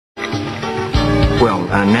Well,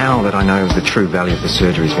 now that I know the true value of the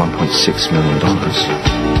surgery is $1.6 million,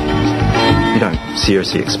 you don't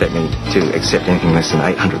seriously expect me to accept anything less than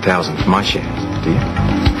 $800,000 for my share, do you?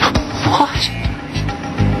 What?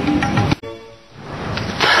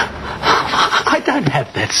 I don't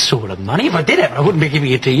have that sort of money. If I did have it, I wouldn't be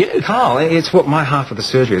giving it to you. Carl, it's what my half of the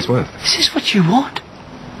surgery is worth. Is this what you want?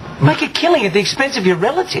 Make a killing at the expense of your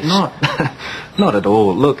relatives? Not at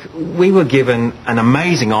all. Look, we were given an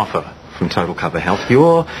amazing offer from Total Cover Health.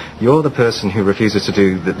 You're the person who refuses to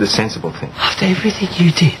do the sensible thing. After everything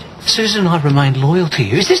you did, Susan and I remained loyal to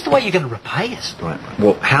you. Is this the way you're going to repay us? Right.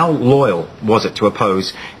 Well, how loyal was it to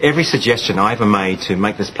oppose every suggestion I ever made to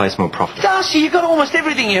make this place more profitable? Darcy, you got almost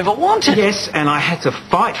everything you ever wanted. Yes, and I had to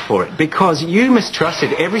fight for it because you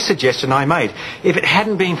mistrusted every suggestion I made. If it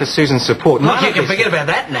hadn't been for Susan's support... Look, you can forget about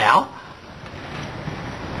that now.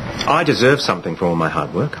 I deserve something for all my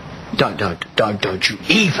hard work. Don't you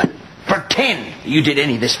even pretend you did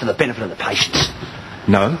any of this for the benefit of the patients.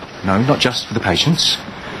 No, not just for the patients.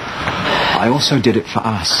 I also did it for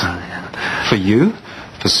us. For you,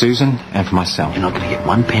 for Susan, and for myself. You're not going to get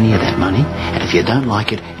one penny of that money, and if you don't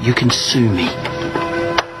like it, you can sue me.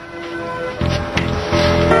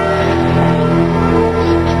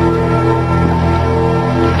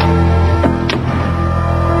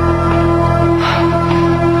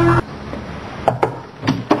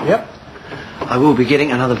 Yep. I will be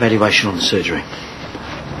getting another valuation on the surgery.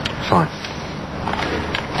 Fine.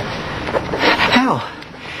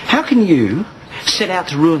 How can you set out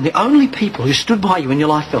to ruin the only people who stood by you when your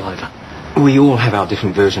life fell over? We all have our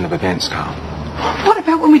different version of events, Karl. What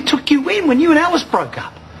about when we took you in, when you and Alice broke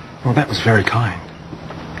up? Well, that was very kind.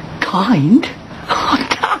 Kind? Oh,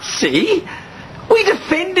 Darcy! We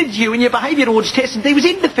defended you and your behaviour towards Tess, and he was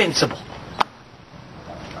indefensible.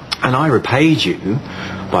 And I repaid you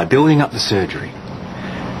by building up the surgery.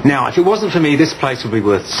 Now, if it wasn't for me, this place would be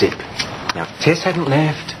worth a sip. Now, if Tess hadn't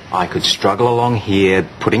left, I could struggle along here,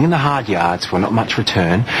 putting in the hard yards for not much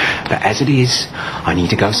return. But as it is, I need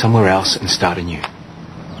to go somewhere else and start anew.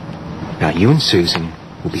 Now, you and Susan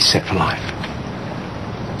will be set for life.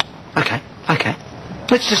 Okay.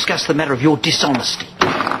 Let's discuss the matter of your dishonesty.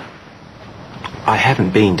 I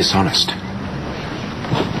haven't been dishonest.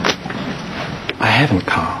 I haven't,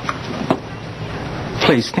 Karl.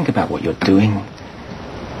 Please, think about what you're doing.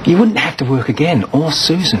 You wouldn't have to work again, or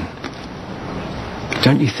Susan.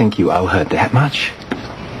 Don't you think you owe her that much?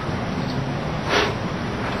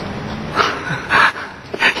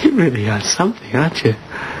 You really are something, aren't you?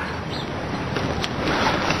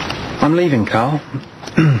 I'm leaving, Karl.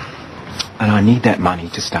 And I need that money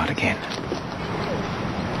to start again.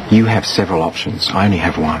 You have several options. I only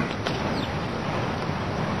have one.